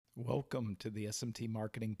Welcome to the SMT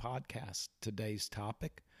Marketing Podcast. Today's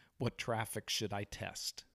topic, what traffic should I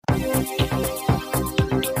test?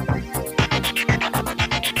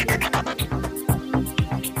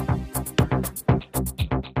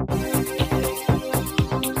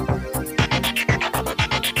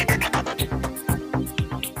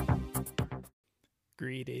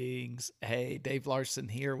 Greetings. Hey, Dave Larson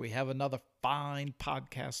here. We have another fine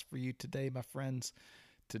podcast for you today, my friends.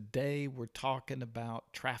 Today, we're talking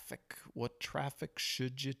about traffic. What traffic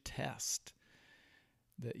should you test?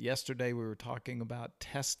 Yesterday, we were talking about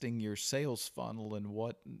testing your sales funnel and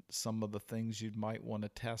what some of the things you might want to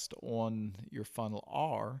test on your funnel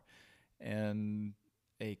are. And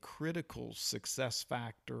a critical success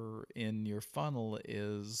factor in your funnel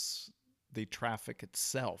is the traffic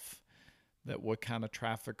itself. That what kind of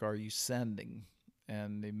traffic are you sending?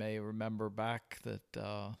 And you may remember back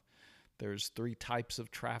that there's three types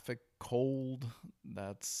of traffic. Cold,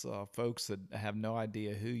 that's folks that have no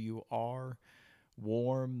idea who you are.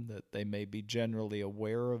 Warm, that they may be generally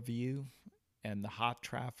aware of you. And the hot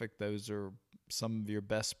traffic, those are some of your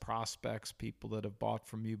best prospects, people that have bought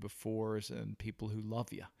from you before, and people who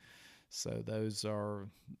love you. So those are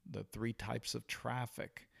the three types of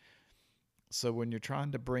traffic. So when you're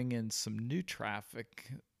trying to bring in some new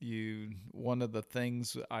traffic, one of the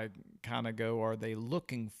things I kind of go, are they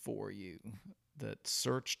looking for you? That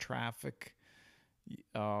search traffic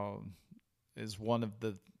is one of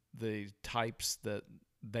the types that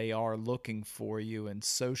they are looking for you, and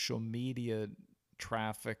social media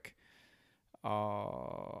traffic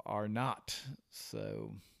are not.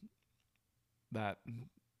 So that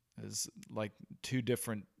is like two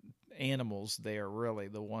different animals there, really.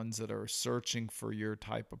 The ones that are searching for your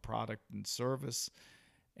type of product and service,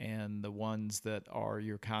 and the ones that are,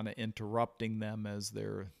 you're kind of interrupting them as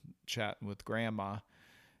they're chatting with grandma.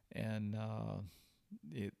 And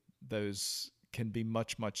those can be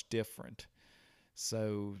much, much different.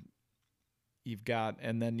 So you've got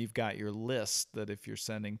your list, that if you're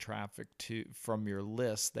sending traffic from your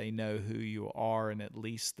list, they know who you are, and at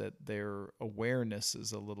least that their awareness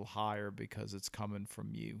is a little higher because it's coming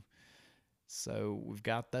from you. So we've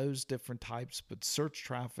got those different types, but search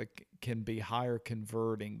traffic can be higher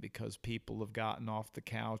converting because people have gotten off the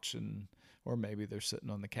couch, or maybe they're sitting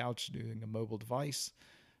on the couch doing a mobile device,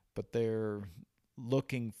 but they're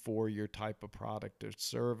looking for your type of product or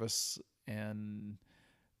service. And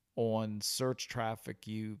on search traffic,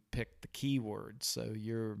 you pick the keywords. So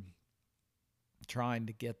you're trying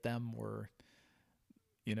to get them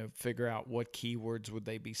figure out what keywords would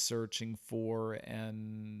they be searching for,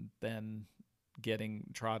 and then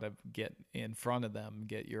try to get in front of them,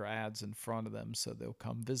 get your ads in front of them so they'll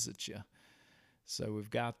come visit you. So we've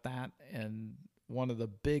got that. And one of the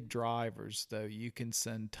big drivers, though, you can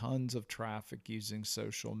send tons of traffic using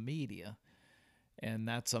social media. And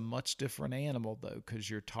that's a much different animal, though, because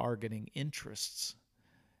you're targeting interests.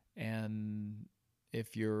 And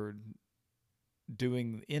if you're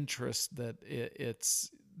doing interests, that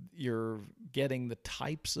you're getting the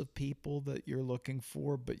types of people that you're looking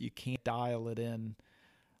for, but you can't dial it in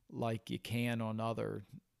like you can on other,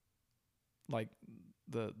 like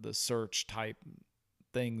the search type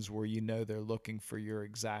things where they're looking for your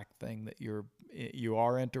exact thing, that you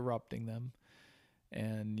are interrupting them,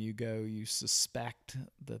 and you suspect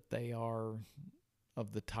that they are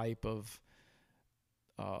of the type of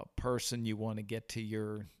person you want to get to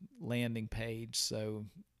your landing page. So,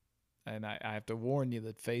 and I have to warn you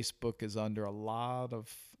that Facebook is under a lot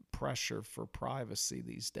of pressure for privacy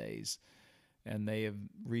these days. And they have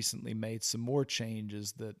recently made some more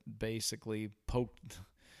changes that basically poked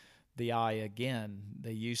the eye again.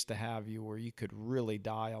 They used to have you where you could really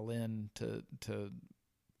dial in to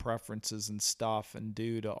preferences and stuff, and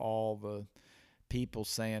due to all the people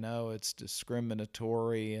saying, oh, it's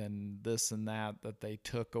discriminatory and this and that they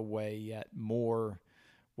took away yet more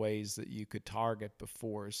ways that you could target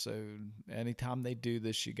before. So anytime they do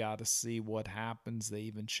this, you got to see what happens. They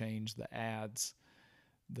even change the ads,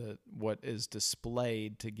 what is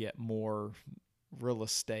displayed, to get more real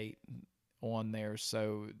estate on there.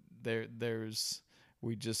 So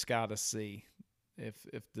we just got to see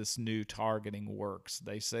if this new targeting works.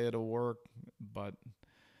 They say it'll work, but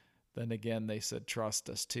then again, they said trust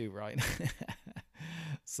us too, right?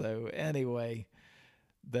 So anyway,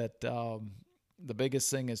 the biggest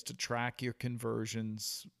thing is to track your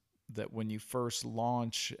conversions, that when you first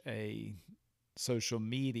launch a social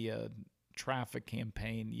media traffic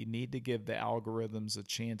campaign, you need to give the algorithms a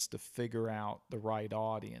chance to figure out the right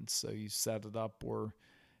audience. So you set it up where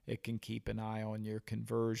it can keep an eye on your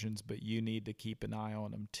conversions, but you need to keep an eye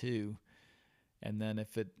on them too. And then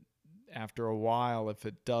if it after a while, if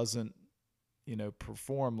it doesn't,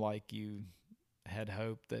 perform like you had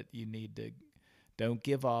hoped, that you need to, don't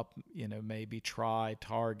give up, maybe try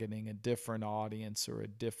targeting a different audience or a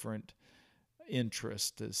different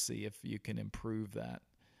interest to see if you can improve that.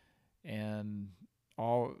 And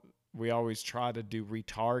we always try to do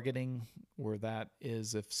retargeting, where that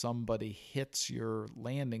is if somebody hits your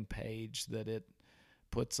landing page, that it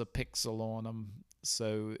puts a pixel on them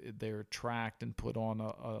so they're tracked and put on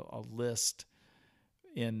a list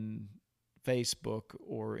in Facebook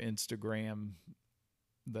or Instagram,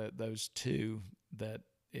 those two, that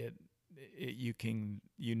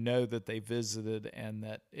you know that they visited, and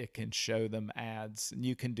that it can show them ads. And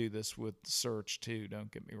you can do this with search too,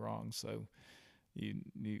 don't get me wrong. So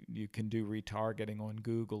you can do retargeting on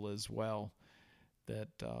Google as well.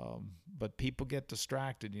 But people get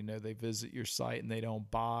distracted. They visit your site and they don't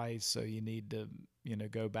buy, so you need to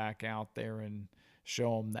go back out there and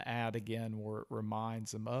show them the ad again, where it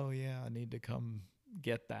reminds them, oh yeah, I need to come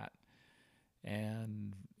get that.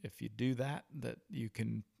 And if you do that you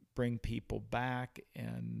can bring people back.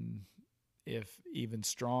 And if even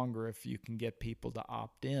stronger, if you can get people to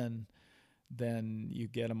opt in, then you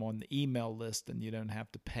get them on the email list, and you don't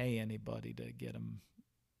have to pay anybody to get them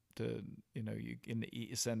to, you can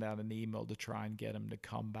send out an email to try and get them to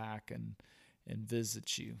come back and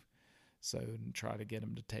visit you. So, and try to get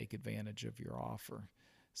them to take advantage of your offer.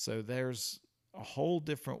 So there's a whole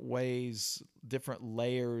different ways, different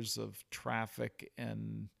layers of traffic,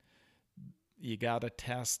 and you got to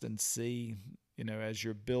test and see, as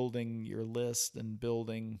you're building your list and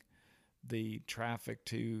building the traffic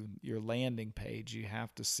to your landing page, you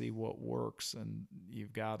have to see what works, and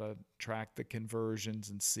you've got to track the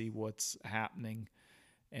conversions and see what's happening.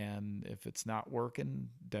 And if it's not working,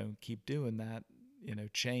 don't keep doing that.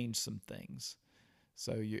 Change some things.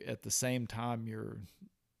 So you, at the same time you're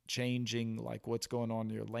changing like what's going on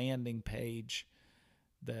your landing page,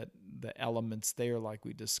 that the elements there, like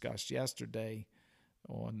we discussed yesterday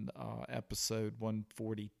on episode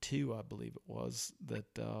 142, I believe it was, that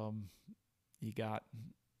you've got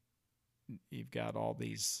all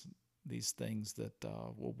these things that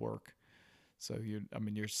will work. So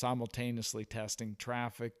you're simultaneously testing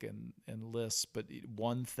traffic and lists, but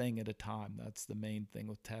one thing at a time. That's the main thing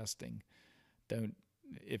with testing.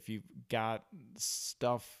 If you've got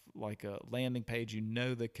stuff like a landing page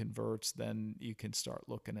that converts, then you can start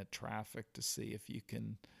looking at traffic to see if you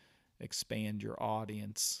can expand your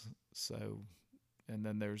audience. So, and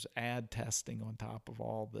then there's ad testing on top of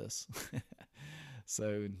all this.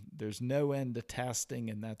 So there's no end to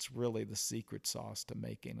testing, and that's really the secret sauce to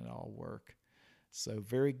making it all work. So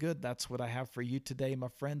very good. That's what I have for you today, my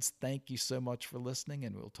friends. Thank you so much for listening,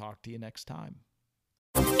 and we'll talk to you next time.